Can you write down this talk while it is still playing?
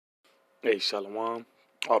Hey, Shalom.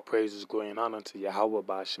 All praises, glory, and honor to Yahweh,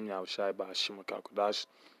 Ba'ashim, Yahushai, Ba'ashim, Kakodash.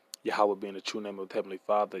 Yahweh being the true name of the Heavenly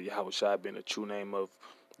Father, Yahushai being the true name of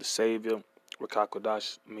the Savior,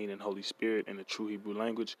 Rakakodash, meaning Holy Spirit in the true Hebrew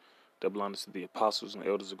language, that belongs to the apostles and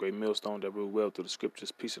elders of Great Millstone that rule well through the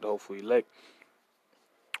scriptures, peace of the hopeful elect.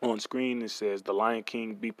 On screen, it says, The Lion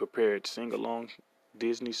King, be prepared, sing along,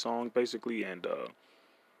 Disney song, basically, and,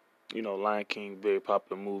 Lion King, very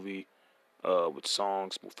popular movie. With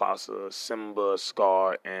songs, Mufasa, Simba,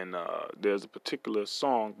 Scar, and there's a particular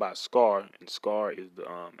song by Scar, and Scar is the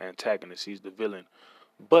antagonist, he's the villain.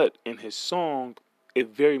 But in his song, it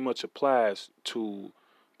very much applies to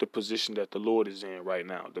the position that the Lord is in right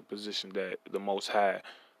now, the position that the Most High,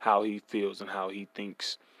 how he feels and how he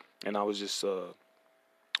thinks. And I was just,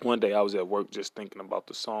 one day I was at work just thinking about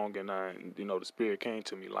the song, and the Spirit came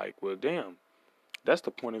to me like, well, damn, that's the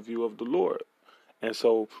point of view of the Lord. And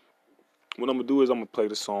so what I'm going to do is I'm going to play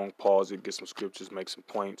the song, pause it, get some scriptures, make some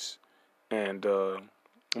points. And I'm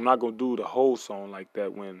not going to do the whole song like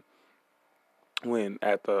that when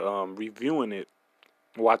after reviewing it,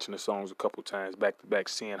 watching the songs a couple times back to back,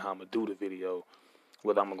 seeing how I'm going to do the video,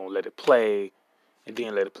 whether I'm going to let it play and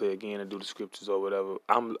then let it play again and do the scriptures or whatever.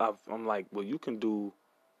 I'm like, well, you can do,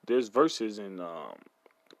 there's verses and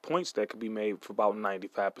points that could be made for about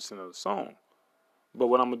 95% of the song. But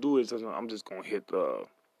what I'm going to do is I'm just going to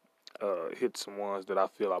hit some ones that I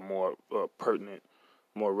feel are more pertinent,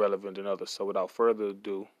 more relevant than others. So without further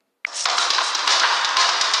ado,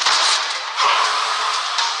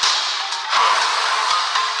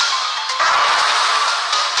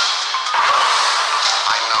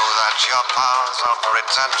 I know that your powers of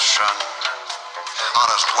retention are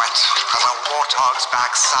as wet as a warthog's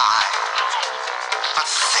backside. But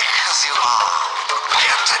thick as you are, pay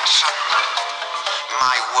attention.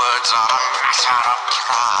 My words are a matter of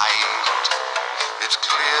pride. It's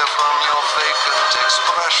clear from your vacant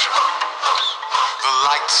expression. The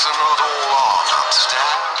lights are not all on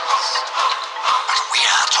upstairs. But we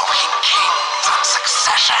are talking kings and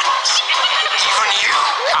successions. Even you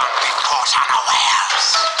can't be caught unawares.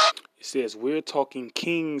 it says, we're talking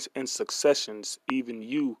kings and successions. Even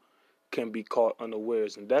you can be caught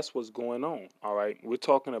unawares. And that's what's going on, all right? We're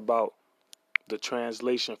talking about the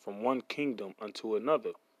translation from one kingdom unto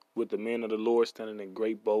another, with the men of the Lord standing in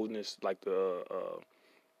great boldness, like the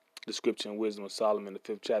scripture in Wisdom of Solomon, the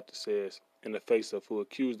 5th chapter says, in the face of who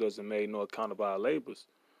accused us and made no account of our labors.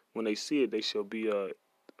 When they see it, they shall be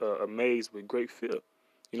amazed with great fear.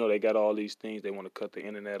 You know, they got all these things. They want to cut the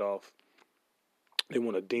internet off. They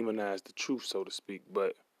want to demonize the truth, so to speak.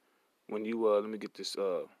 But when you, let me get this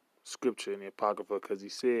scripture in the Apocrypha, because he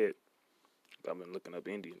said, I've been looking up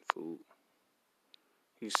Indian food.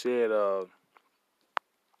 He said,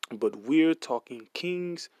 but we're talking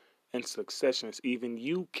kings and successions. Even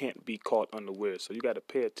you can't be caught unawares. So you got to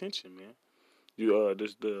pay attention, man. You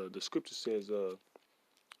the scripture says the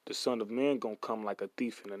Son of Man gonna come like a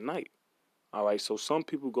thief in the night. All right, so some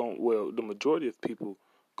people the majority of people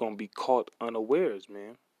gonna be caught unawares,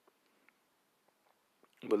 man.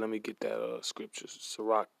 But let me get that scripture,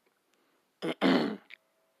 Sirach,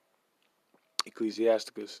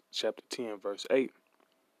 Ecclesiasticus chapter 10, verse 8.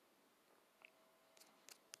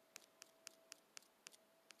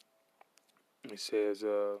 It says,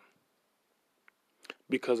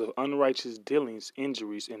 because of unrighteous dealings,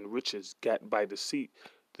 injuries, and riches got by deceit,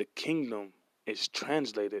 the kingdom is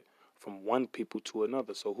translated from one people to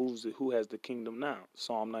another. So who has the kingdom now?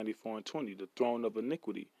 Psalm 94:20, the throne of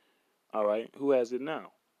iniquity. All right, who has it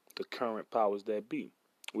now? The current powers that be,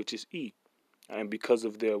 which is E. And because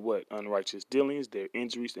of their what? Unrighteous dealings, their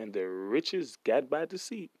injuries, and their riches got by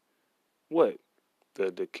deceit. What?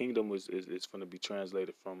 The kingdom is going to be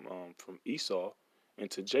translated from Esau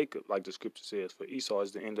into Jacob, like the scripture says. For Esau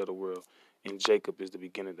is the end of the world, and Jacob is the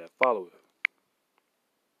beginning that followeth.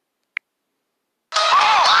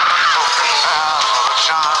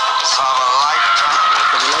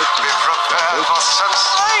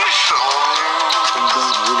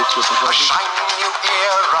 A shining new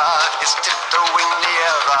era is tiptoeing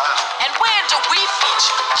nearer. And where do we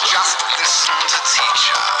feature? Just listen to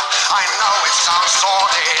teacher. I know it sounds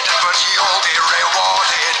sordid, but you'll be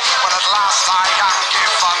rewarded when at last I am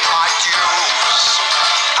given my dues.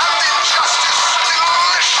 And injustice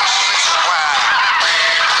deliciously square.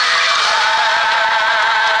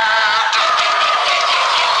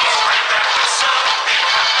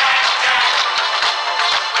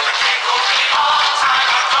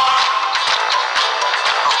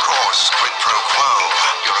 Of course, quid pro quo,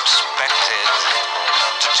 you're expected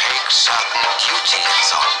to take certain duties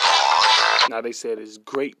on board. Now they said it's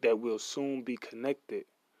great that we'll soon be connected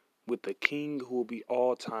with a king who will be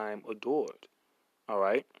all time adored. All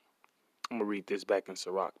right. I'm going to read this back in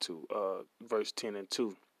Sirach too. Verse 10 and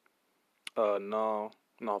 2. No,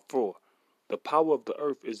 4. The power of the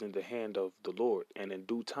earth is in the hand of the Lord, and in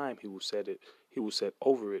due time he will set it. He will set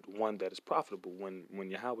over it one that is profitable. When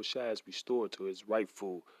Yahweh Shai is restored to his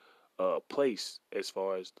rightful place as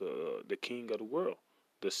far as the king of the world,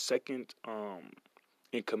 the second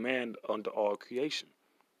in command under all creation.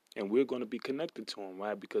 And we're going to be connected to him,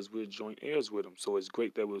 right? Because we're joint heirs with him. So it's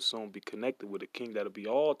great that we'll soon be connected with a king that'll be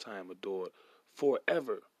all time adored,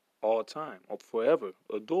 forever, all time, or forever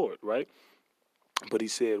adored, right? But he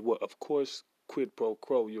said, well, of course, quid pro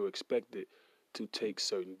quo, you're expected to take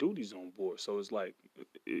certain duties on board. So it's like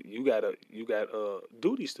you got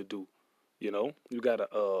duties to do, you know? You got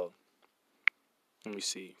to let me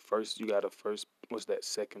see. First, you got to what's that?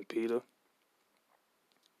 2 Peter.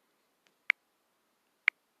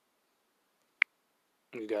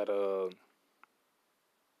 You got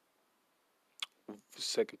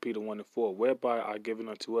 2 Peter 1 and 4, whereby are given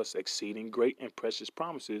unto us exceeding great and precious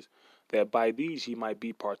promises, that by these ye might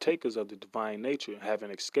be partakers of the divine nature,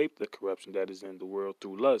 having escaped the corruption that is in the world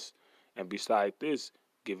through lust. And beside this,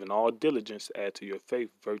 giving all diligence, add to your faith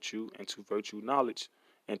virtue, and to virtue knowledge,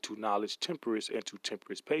 and to knowledge temperance, and to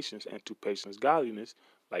temperance patience, and to patience godliness,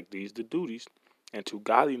 like these the duties, and to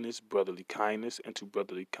godliness brotherly kindness, and to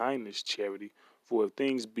brotherly kindness charity. For if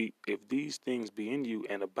these things be in you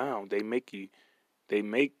and abound, they make you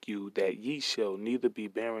that ye shall neither be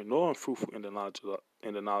barren nor unfruitful in the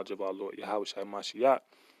knowledge of our Lord Yahweh Shai Mashiach.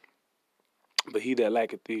 But he that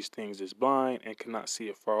lacketh these things is blind and cannot see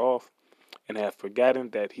afar off, and hath forgotten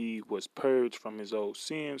that he was purged from his old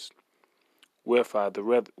sins. Wherefore the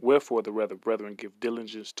rather, brethren, give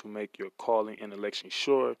diligence to make your calling and election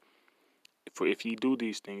sure. For if ye do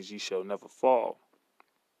these things, ye shall never fall.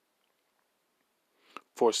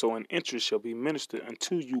 For so an interest shall be ministered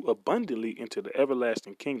unto you abundantly into the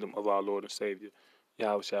everlasting kingdom of our Lord and Savior,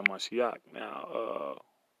 Yahweh Shai Mashiach. Now,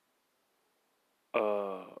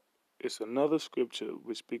 it's another scripture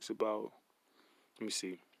which speaks about, let me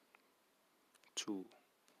see, to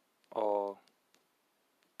all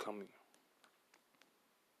coming.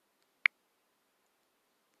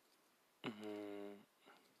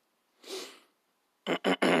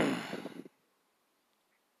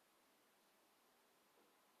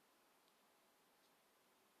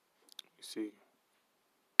 You see,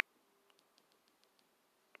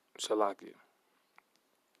 Salakia.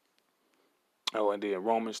 Oh, and then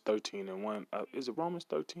Romans 13 and 1. Is it Romans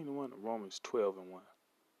 13 and 1 or Romans 12 and 1?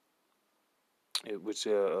 It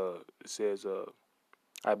says,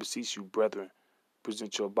 I beseech you, brethren,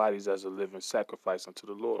 present your bodies as a living sacrifice unto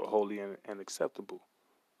the Lord, holy and acceptable.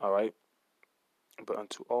 All right? But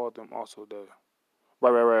unto all them also that...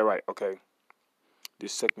 Right. Okay.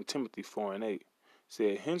 This 2 Timothy 4 and 8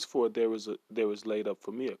 said, henceforth there is laid up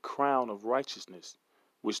for me a crown of righteousness,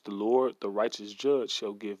 which the Lord, the righteous judge,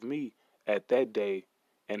 shall give me at that day,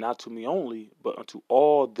 and not to me only, but unto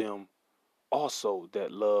all them also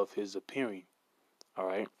that love his appearing. All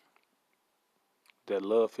right? That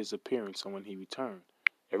love his appearing. So when he returned,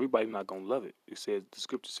 everybody not gonna love it. It says, the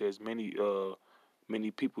scripture says,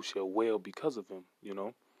 many people shall wail because of him, you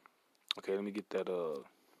know. Okay, let me get that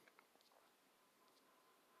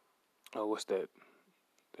what's that?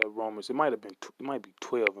 That Romans. It might be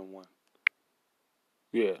 12 and 1.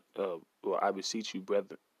 Yeah. Well, I beseech you,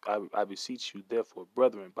 brethren. I beseech you, therefore,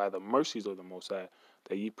 brethren, by the mercies of the Most High,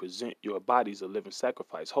 that ye present your bodies a living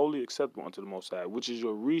sacrifice, wholly acceptable unto the Most High, which is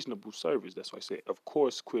your reasonable service. That's why I say, of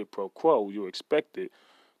course, quid pro quo, you're expected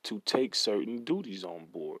to take certain duties on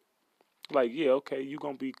board. Like, yeah, okay, you're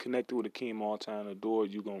gonna be connected with the King all time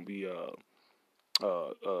adored. You're gonna be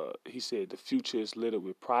he said the future is littered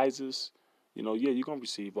with prizes. You know, yeah, you're gonna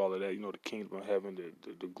receive all of that. You know, the kingdom of heaven,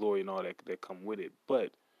 the glory and all that come with it.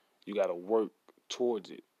 But you gotta work towards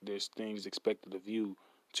it. There's things expected of you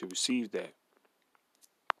to receive that.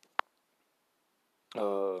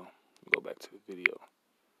 Go back to the video.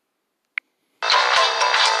 The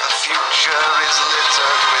future is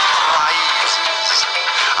littered with prizes,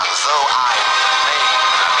 and though I remain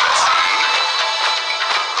addressee,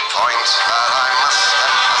 the point that I must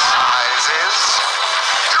emphasize is,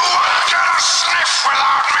 you won't get a sniff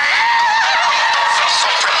without me! So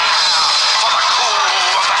prepare for the coup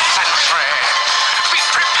of the century. Be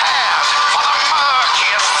prepared for the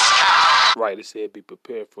murkiest scam. Right, it said be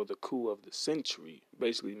prepared for the coup of the century.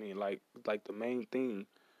 Basically mean like the main thing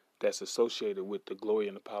that's associated with the glory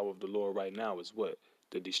and the power of the Lord right now is what?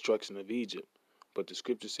 The destruction of Egypt. But the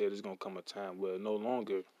scripture said there's going to come a time where no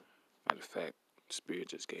longer, matter of fact, the Spirit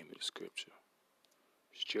just gave me the scripture.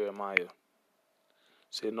 It's Jeremiah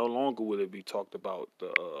Said no longer will it be talked about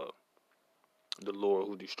the Lord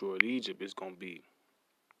who destroyed Egypt. It's gonna be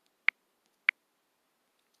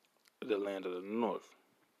the land of the north.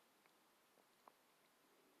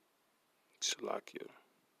 Shalakia.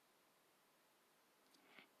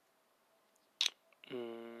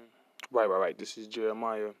 Right. This is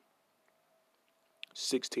Jeremiah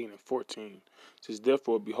 16 and 14. It says,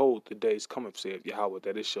 therefore, behold, the days cometh, saith Yahweh,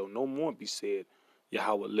 that it shall no more be said,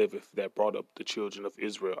 Yahweh liveth, that brought up the children of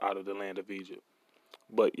Israel out of the land of Egypt.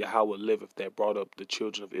 But Yahweh liveth, that brought up the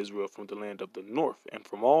children of Israel from the land of the north, and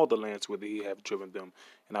from all the lands whither he hath driven them,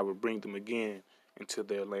 and I will bring them again into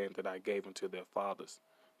their land that I gave unto their fathers.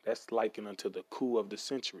 That's likened unto the coup of the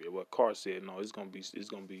century, or what Carr said. No, it's gonna be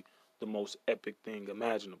the most epic thing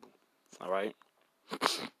imaginable. All right.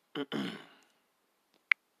 Meticulous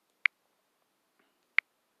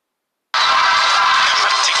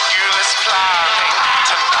planning,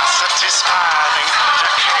 tenacity spanning,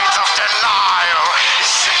 decades of denial,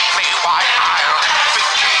 simply why I'll be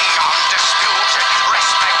king undisputed,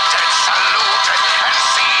 respected, saluted, and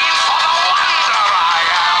seen for the wonder I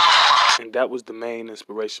am. And that was the main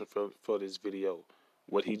inspiration for this video.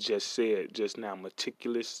 What he just said just now,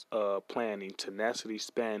 meticulous planning, tenacity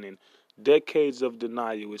spanning, decades of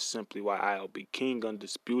denial is simply why I'll be king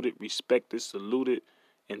undisputed, respected, saluted,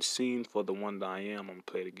 and seen for the wonder I am. I'm going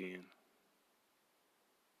to play it again.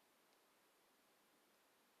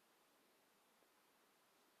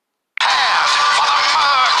 For the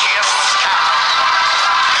murkiest scam,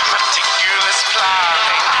 meticulous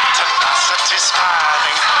planning, tenacity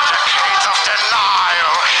spanning, decades of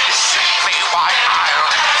denial, simply why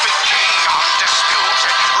I'll be king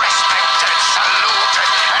undisputed, respected, saluted,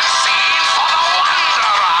 and seen for the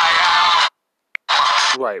wonder I am.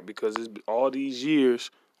 Right, because it's all these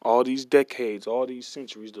years, all these decades, all these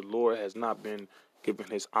centuries, the Lord has not been given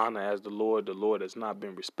his honor as the Lord. The Lord has not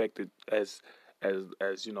been respected as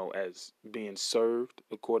being served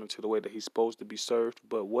according to the way that he's supposed to be served.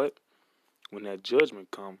 But what? When that judgment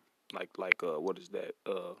come, what is that?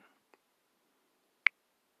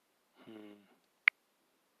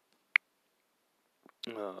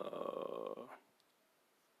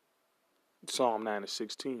 Psalm 9 and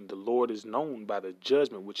 16. The Lord is known by the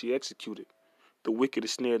judgment which he executed. The wicked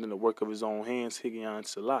is snared in the work of his own hands, Higgaion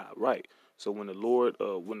Salah. Right. So when the Lord,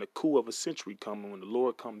 when the coup of a century come, and when the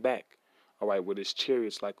Lord come back, all right, with his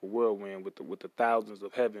chariots like a whirlwind, with the thousands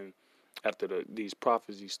of heaven, after these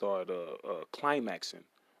prophecies start climaxing,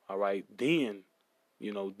 all right, then,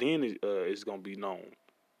 then it's gonna be known.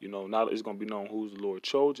 Now it's gonna be known who's the Lord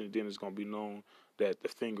chosen. Then it's gonna be known that the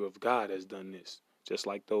finger of God has done this. Just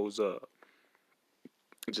like those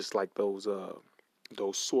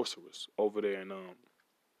sorcerers over there in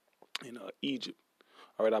Egypt.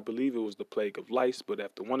 All right, I believe it was the plague of lice, but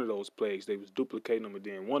after one of those plagues, they was duplicating them, and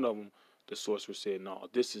then one of them, the sorcerer said, "No,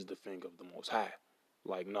 this is the finger of the Most High."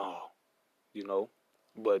 Like, no,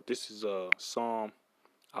 But this is Psalm.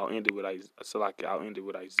 I'll end it with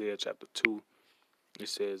Isaiah chapter 2. It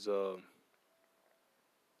says,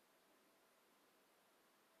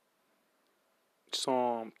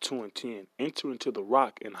 Psalm 2 and 10. Enter into the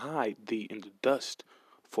rock and hide thee in the dust,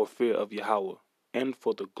 for fear of Yahweh, and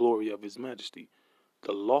for the glory of his majesty.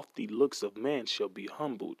 The lofty looks of man shall be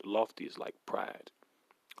humbled. Lofty is like pride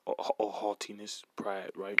or haughtiness,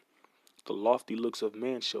 pride, right? The lofty looks of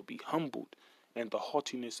man shall be humbled, and the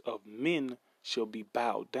haughtiness of men shall be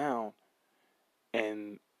bowed down,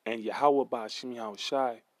 and Yahweh Ba'ashem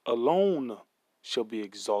Yahushai alone shall be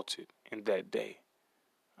exalted in that day.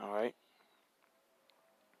 All right?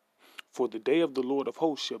 For the day of the Lord of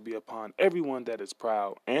hosts shall be upon everyone that is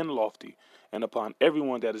proud and lofty, and upon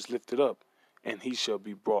everyone that is lifted up, and he shall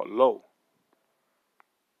be brought low.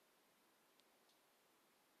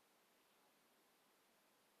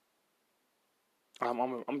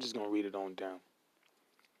 I'm just going to read it on down.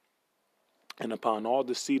 And upon all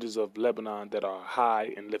the cedars of Lebanon that are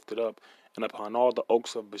high and lifted up, and upon all the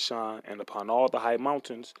oaks of Bashan, and upon all the high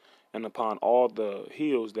mountains, and upon all the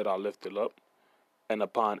hills that are lifted up, and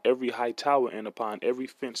upon every high tower, and upon every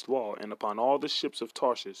fenced wall, and upon all the ships of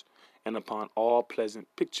Tarshish, and upon all pleasant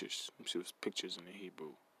pictures. Let me see what's pictures in the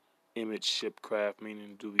Hebrew. Image, ship, craft,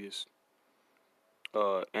 meaning dubious.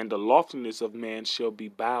 And the loftiness of man shall be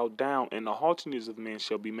bowed down, and the haughtiness of man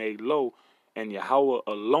shall be made low, and Yahweh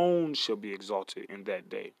alone shall be exalted in that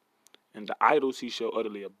day. And the idols he shall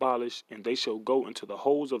utterly abolish, and they shall go into the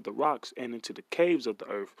holes of the rocks and into the caves of the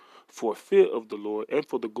earth, for fear of the Lord and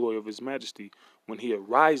for the glory of his majesty, when he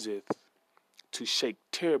ariseth to shake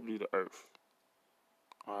terribly the earth.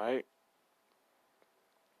 All right.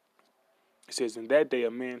 It says, in that day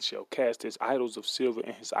a man shall cast his idols of silver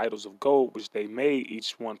and his idols of gold, which they made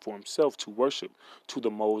each one for himself to worship, to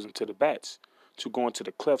the moles and to the bats, to go into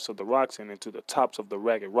the clefts of the rocks and into the tops of the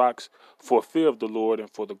ragged rocks, for fear of the Lord and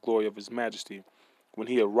for the glory of his majesty, when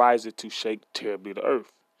he ariseth to shake terribly the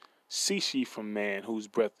earth. Cease ye from man, whose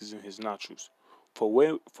breath is in his nostrils, for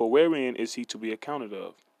wherein is he to be accounted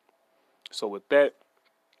of? So with that,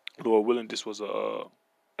 Lord willing, this was a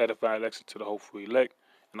edifying lecture to the hopeful elect,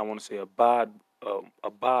 and I want to say abad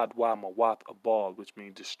wa mawath abal, which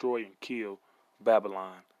means destroy and kill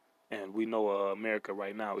Babylon. And we know America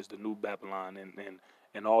right now is the new Babylon,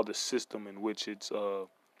 and all the system in which it's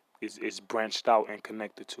is branched out and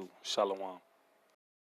connected to. Shalom.